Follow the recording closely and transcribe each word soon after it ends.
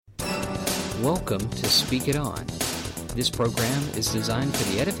Welcome to Speak It On. This program is designed for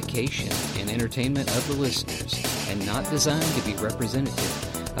the edification and entertainment of the listeners and not designed to be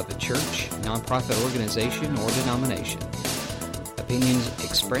representative of a church, nonprofit organization, or denomination. Opinions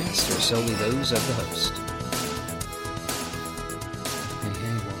expressed are solely those of the host.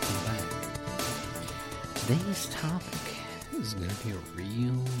 Hey, welcome back. Today's topic is going to be a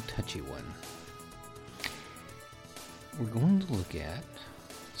real touchy one. We're going to look at,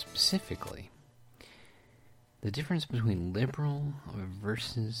 specifically, the difference between liberal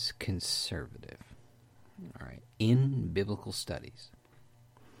versus conservative, all right, in biblical studies.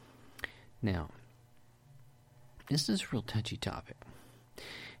 Now, this is a real touchy topic,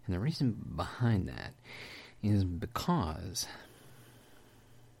 and the reason behind that is because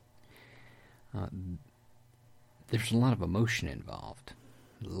there's a lot of emotion involved,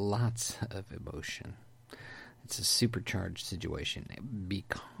 lots of emotion. It's a supercharged situation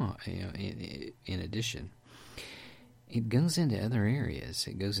because, in addition, it goes into other areas.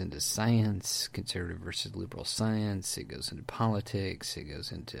 It goes into science, conservative versus liberal science. It goes into politics. It goes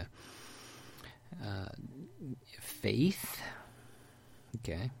into faith.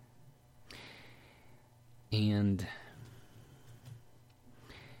 Okay. And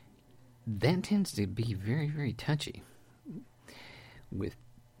that tends to be very, very touchy with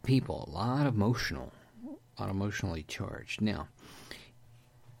people. A lot emotionally charged. Now,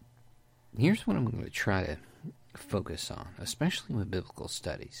 here's what I'm going to try to focus on, especially with biblical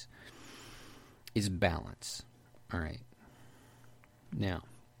studies, is balance. All right. Now,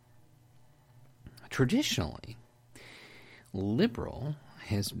 traditionally, liberal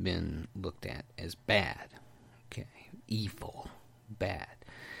has been looked at as bad, okay, evil, bad,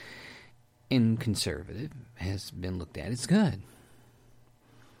 and conservative has been looked at as good,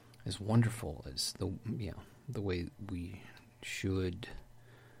 as wonderful, as the way we should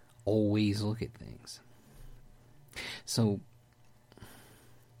always look at things. So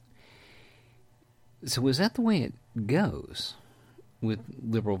is that the way it goes with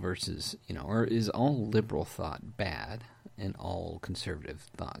liberal versus, or is all liberal thought bad and all conservative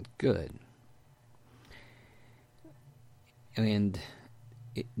thought good? And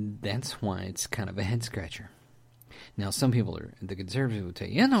that's why it's kind of a head scratcher. Now, some people the conservative would tell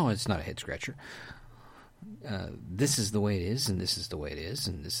you, no, it's not a head scratcher. This is the way it is, and this is the way it is,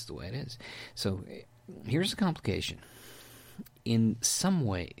 and this is the way it is. So here's the complication. In some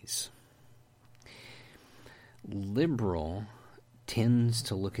ways, liberal tends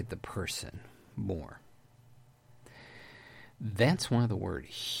to look at the person more. That's why the word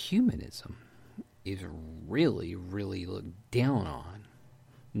humanism is really, really looked down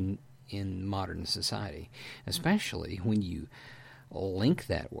on in modern society, especially when you link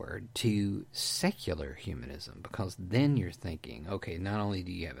that word to secular humanism, because then you're thinking, okay, not only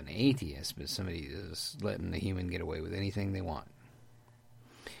do you have an atheist, but somebody is letting the human get away with anything they want.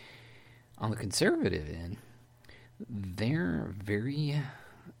 On the conservative end, they're very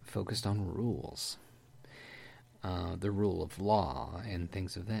focused on rules, the rule of law and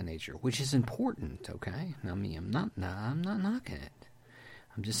things of that nature, which is important, okay? I mean, I'm not knocking it.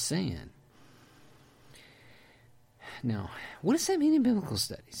 I'm just saying. Now, what does that mean in biblical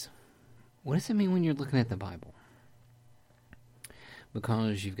studies? What does that mean when you're looking at the Bible?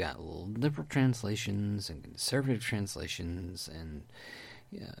 Because you've got liberal translations and conservative translations, and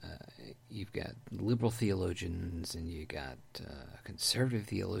you've got liberal theologians, and you've got conservative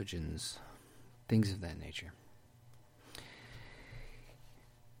theologians, things of that nature.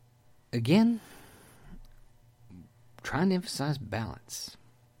 Again, trying to emphasize balance.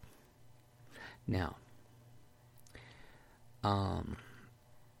 Now,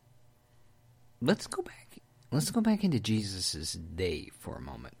 let's go back. Let's go back into Jesus' day for a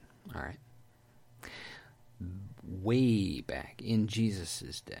moment. All right, way back in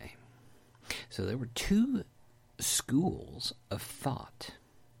Jesus' day. So there were two schools of thought.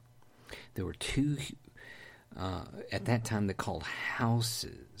 There were two. At that time, they called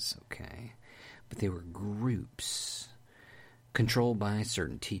houses. Okay, but they were groups controlled by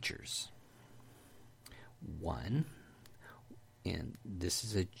certain teachers. One. And this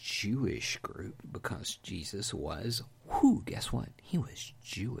is a Jewish group because Jesus was, guess what? He was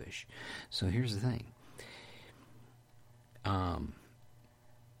Jewish. So here's the thing.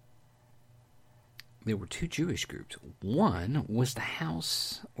 There were two Jewish groups. One was the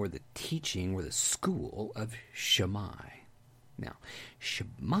house or the teaching or the school of Shammai. Now,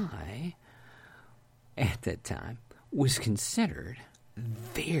 Shammai at that time was considered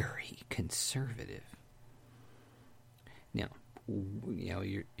very conservative. Now,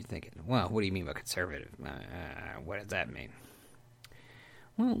 you're thinking, well, what do you mean by conservative? What does that mean?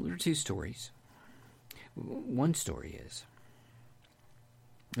 Well, there are two stories. One story is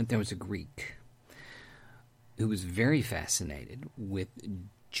that there was a Greek who was very fascinated with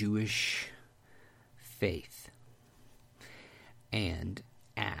Jewish faith and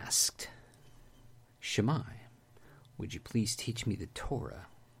asked Shammai, would you please teach me the Torah?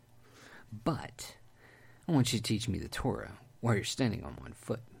 But I want you to teach me the Torah while you're standing on one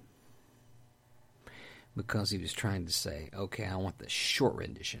foot. Because he was trying to say, okay, I want the short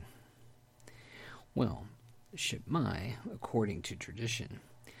rendition. Well, Shammai, according to tradition,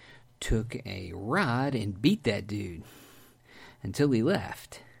 took a rod and beat that dude until he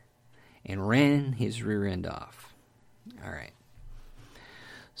left and ran his rear end off. All right.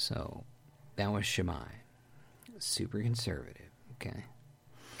 So that was Shammai. Super conservative. Okay.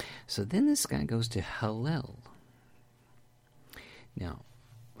 So then this guy goes to Hillel. Now,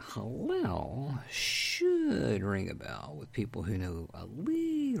 Hillel should ring a bell with people who know a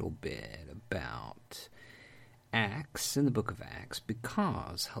little bit about Acts in the book of Acts,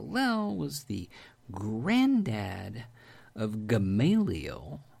 because Hillel was the granddad of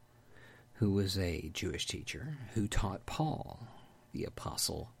Gamaliel, who was a Jewish teacher who taught Paul, the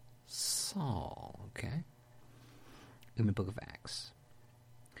apostle Saul, okay, in the book of Acts.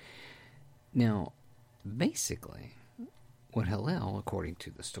 Now, basically, what Hillel, according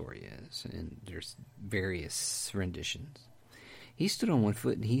to the story, is, and there's various renditions, he stood on one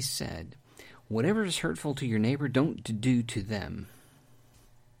foot and he said, whatever is hurtful to your neighbor, don't do to them.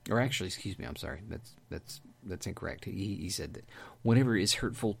 Or actually, excuse me, I'm sorry, that's incorrect. He said that whatever is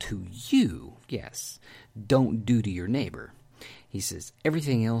hurtful to you, yes, don't do to your neighbor. He says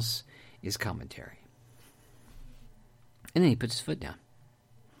everything else is commentary. And then he puts his foot down.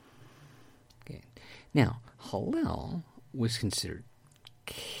 Okay. Now, Hillel was considered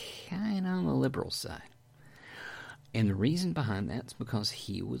kind of on the liberal side. And the reason behind that is because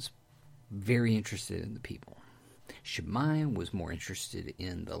he was very interested in the people. Shammai was more interested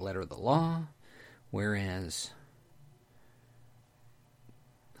in the letter of the law, whereas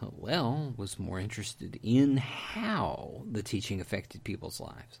Hillel was more interested in how the teaching affected people's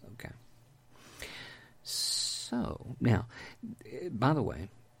lives. Okay. So, now, by the way,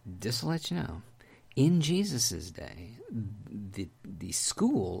 just to let you know, in Jesus' day, the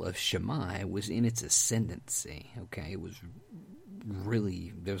school of Shammai was in its ascendancy. Okay, it was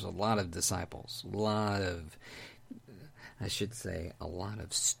really, there's a lot of disciples, a lot of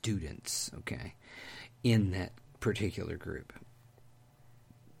students, okay, in that particular group.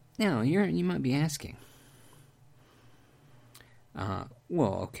 Now, you might be asking, well,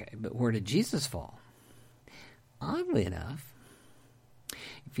 okay, but where did Jesus fall? Oddly enough,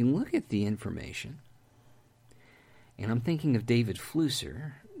 if you look at the information, and I'm thinking of David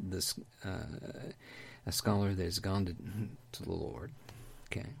Flusser, this a scholar that has gone to the Lord,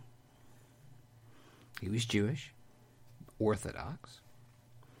 okay? He was Jewish, Orthodox.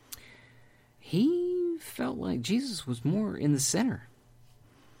 He felt like Jesus was more in the center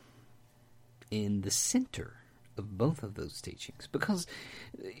of both of those teachings, because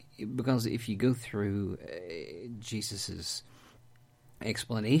if you go through Jesus's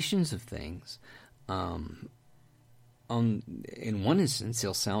explanations of things, in one instance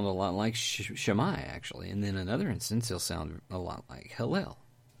he'll sound a lot like Shammai, actually, and then another instance he'll sound a lot like Hillel.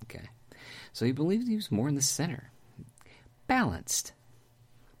 Okay, so he believed he was more in the center, balanced.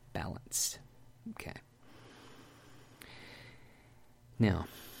 Okay. Now,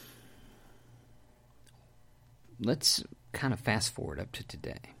 let's kind of fast forward up to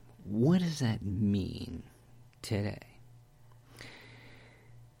today. What does that mean today?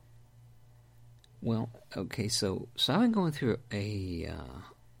 Well, okay, so I've been going through a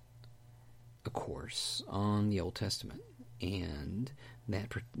course on the Old Testament, and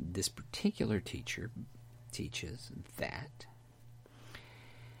this particular teacher teaches that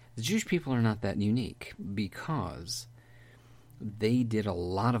the Jewish people are not that unique, because they did a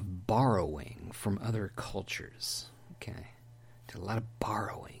lot of borrowing from other cultures. Okay, did a lot of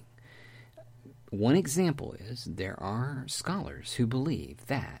borrowing. One example is there are scholars who believe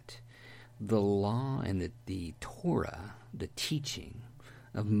that the law and the Torah, the teaching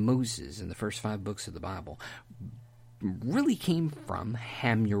of Moses in the first 5 books of the Bible, really came from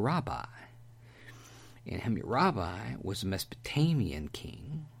Hammurabi. And Hammurabi was a Mesopotamian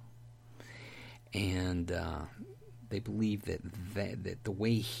king, and they believe that the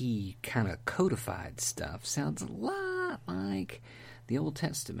way he kind of codified stuff sounds a lot like the Old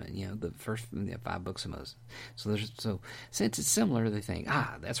Testament, the first 5 books of Moses. So since it's similar, they think,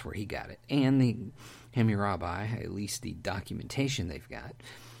 that's where he got it. And the Hammurabi, at least the documentation they've got,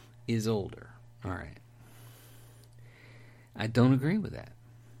 is older. All right. I don't agree with that.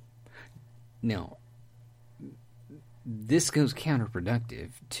 Now, this goes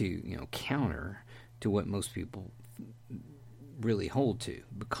counterproductive to, counter to what most people really hold to,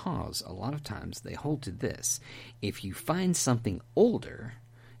 because a lot of times they hold to this. If you find something older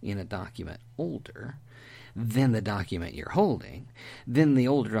in a document older than the document you're holding, then the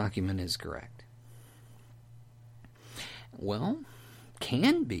older document is correct. Well,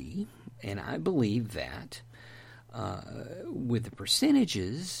 can be, and I believe that with the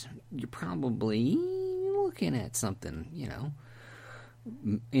percentages, you're probably looking at something,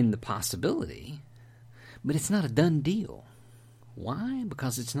 in the possibility, but it's not a done deal. Why?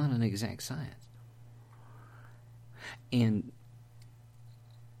 Because it's not an exact science. And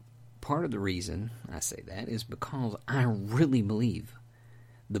part of the reason I say that is because I really believe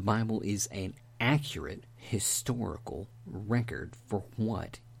the Bible is an accurate historical record for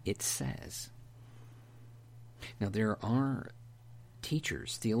what it says. Now, there are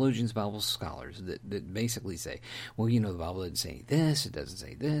teachers, theologians, Bible scholars that basically say, well, the Bible doesn't say this, it doesn't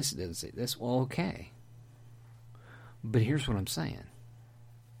say this, it doesn't say this. Well, okay. But here's what I'm saying.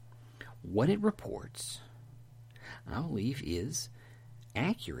 What it reports, I believe, is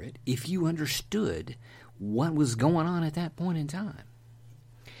accurate if you understood what was going on at that point in time.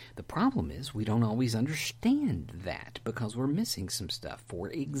 The problem is we don't always understand that because we're missing some stuff. For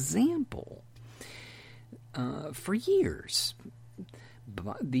example, for years,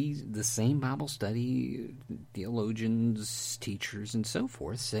 the same Bible study theologians, teachers, and so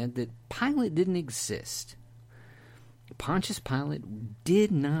forth said that Pilate didn't exist. Pontius Pilate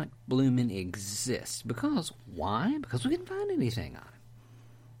did not bloomin' exist. Because, why? Because we couldn't find anything on him.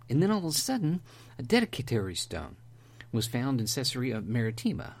 And then all of a sudden, a dedicatory stone was found in Caesarea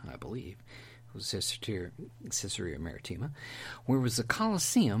Maritima, I believe. It was Caesarea Maritima, where was the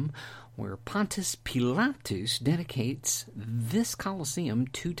Colosseum, where Pontius Pilatus dedicates this Colosseum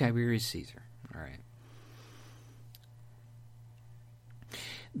to Tiberius Caesar. All right.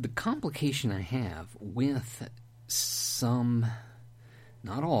 The complication I have with some,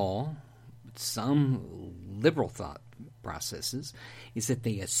 not all, but some liberal thought processes is that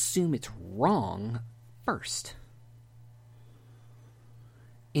they assume it's wrong first.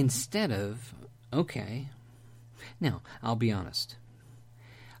 Instead of, okay, now, I'll be honest.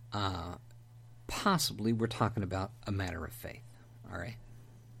 Possibly we're talking about a matter of faith, all right?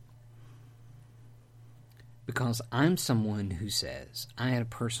 Because I'm someone who says, I had a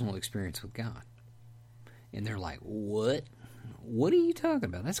personal experience with God. And they're like, what? What are you talking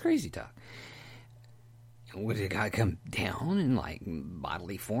about? That's crazy talk. What, did God come down in like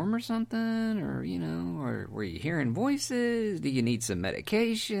bodily form or something? Or, or were you hearing voices? Do you need some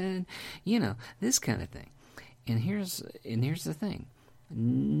medication? This kind of thing. And here's the thing.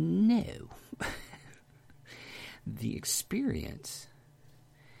 No. The experience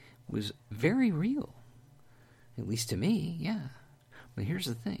was very real. At least to me, yeah. But here's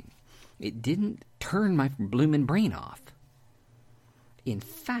the thing. It didn't turn my bloomin' brain off. In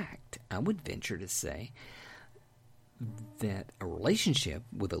fact, I would venture to say that a relationship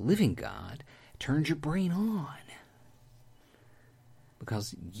with a living God turns your brain on.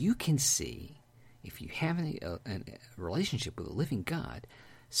 Because you can see, if you have a relationship with a living God,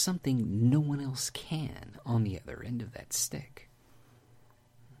 something no one else can on the other end of that stick.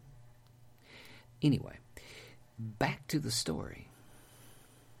 Anyway, back to the story.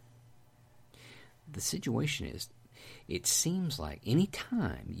 The situation is, it seems like any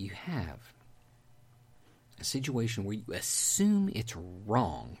time you have a situation where you assume it's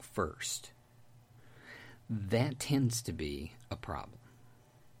wrong first, that tends to be a problem.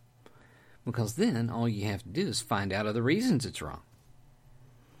 Because then all you have to do is find out other reasons it's wrong.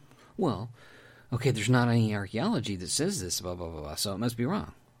 Well, okay, there's not any archaeology that says this, blah, blah, blah, blah, so it must be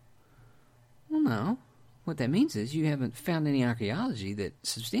wrong. Well, no. What that means is you haven't found any archaeology that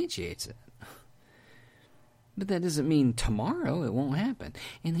substantiates it. But that doesn't mean tomorrow it won't happen.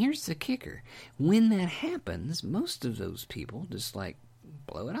 And here's the kicker. When that happens, most of those people just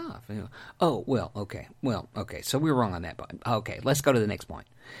blow it off. Oh, well, okay. So we were wrong on that point. Okay, let's go to the next point.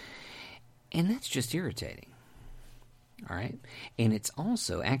 And that's just irritating. All right? And it's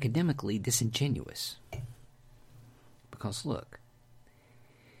also academically disingenuous. Because look,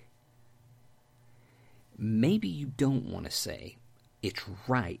 maybe you don't want to say it's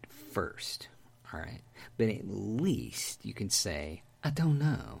right first. All right, but at least you can say, I don't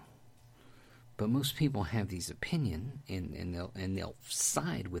know. But most people have these opinions, and they'll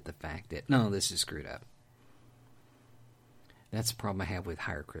side with the fact that, no, this is screwed up. That's the problem I have with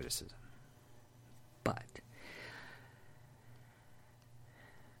higher criticism. But,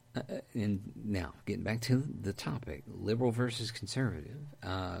 and now, getting back to the topic, liberal versus conservative,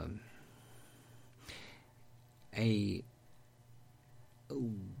 a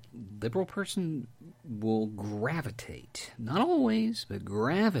liberal person will gravitate, not always, but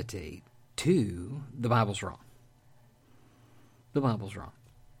gravitate to the Bible's wrong. The Bible's wrong.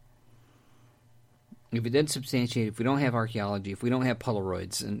 If it doesn't substantiate, if we don't have archaeology, if we don't have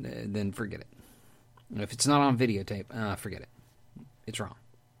Polaroids, then forget it. If it's not on videotape, forget it. It's wrong.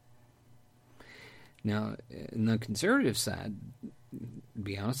 Now, on the conservative side, to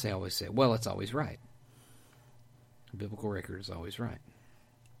be honest, they always say, well, it's always right. The biblical record is always right.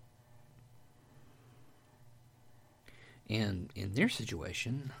 And in their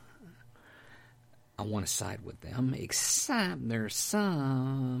situation, I want to side with them, except there's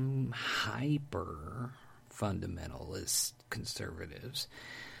some hyper-fundamentalist conservatives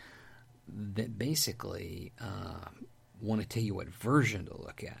that basically want to tell you what version to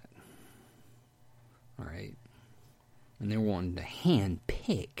look at. All right? And they're wanting to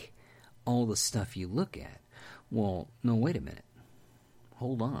hand-pick all the stuff you look at. Well, no, wait a minute.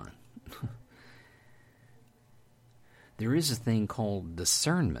 Hold on. There is a thing called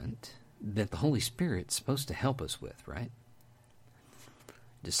discernment that the Holy Spirit's supposed to help us with, right?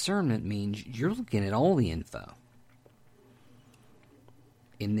 Discernment means you're looking at all the info.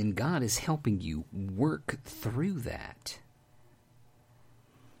 And then God is helping you work through that.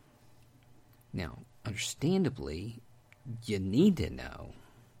 Now, understandably, you need to know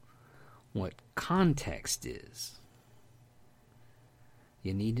what context is.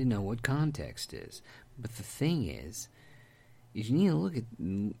 You need to know what context is. But the thing is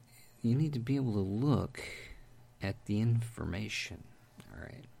you need to be able to look at the information. All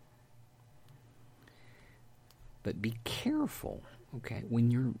right. But be careful, okay,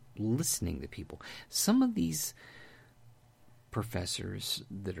 when you're listening to people. Some of these professors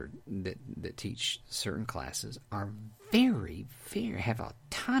that teach certain classes are very have a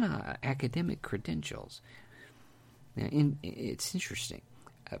ton of academic credentials. Now, it's interesting.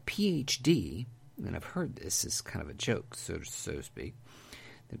 A PhD, and I've heard this is kind of a joke, so to speak.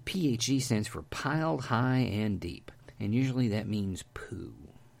 The PhD stands for piled high and deep, and usually that means poo.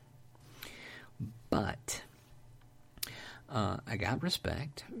 But I got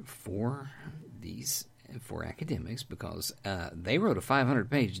respect for academics because they wrote a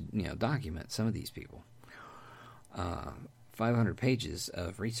 500-page document. Some of these people, 500 pages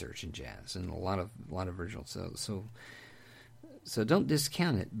of research and jazz, and a lot of original. So don't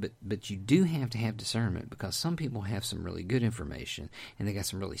discount it, but you do have to have discernment because some people have some really good information and they got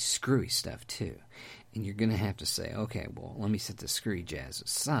some really screwy stuff too. And you're going to have to say, okay, well, let me set the screwy jazz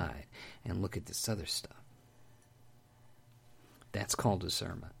aside and look at this other stuff. That's called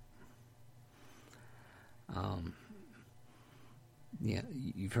discernment. Yeah,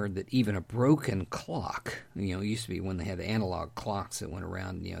 you've heard that even a broken clock, it used to be when they had the analog clocks that went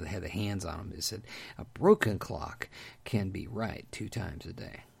around, they had the hands on them. It said a broken clock can be right 2 times a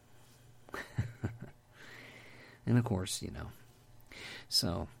day. And of course,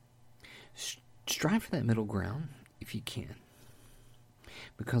 so strive for that middle ground if you can.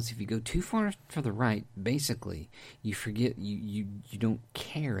 Because if you go too far to the right, basically, you forget, you don't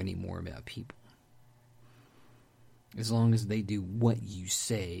care anymore about people. As long as they do what you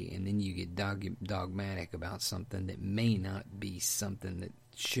say, and then you get dogmatic about something that may not be something that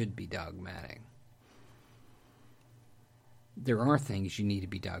should be dogmatic. There are things you need to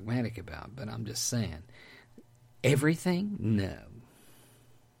be dogmatic about, but I'm just saying, everything? No.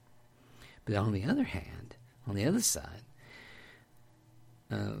 But on the other hand, on the other side,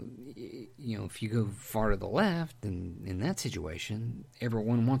 if you go far to the left, and in that situation,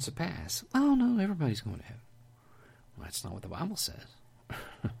 everyone wants a pass. Oh, no, everybody's going to heaven. Well, that's not what the Bible says.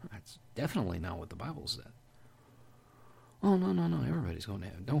 That's definitely not what the Bible said. Oh, no, everybody's going to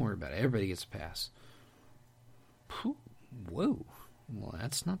heaven. Don't worry about it. Everybody gets a pass. Whoa. Well,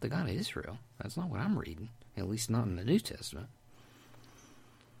 that's not the God of Israel. That's not what I'm reading. At least not in the New Testament.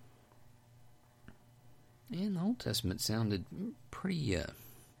 And the Old Testament sounded pretty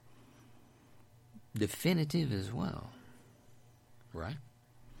definitive as well. Right?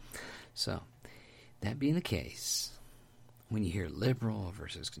 So, that being the case, when you hear liberal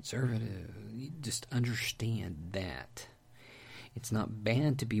versus conservative, you just understand that. It's not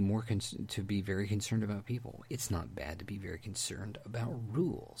bad to be to be very concerned about people. It's not bad to be very concerned about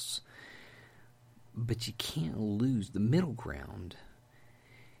rules. But you can't lose the middle ground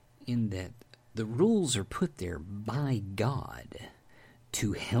in that the rules are put there by God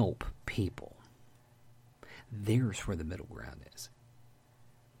to help people. There's where the middle ground is.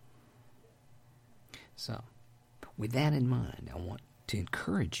 So, with that in mind, I want to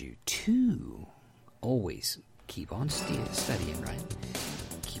encourage you to always keep on studying, right?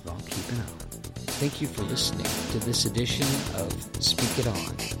 Keep on keeping on. Thank you for listening to this edition of Speak It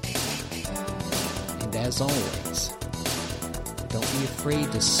On. And as always, don't be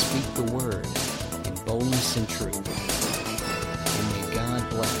afraid to speak the word in boldness and truth. And may God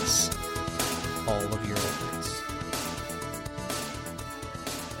bless all of your life.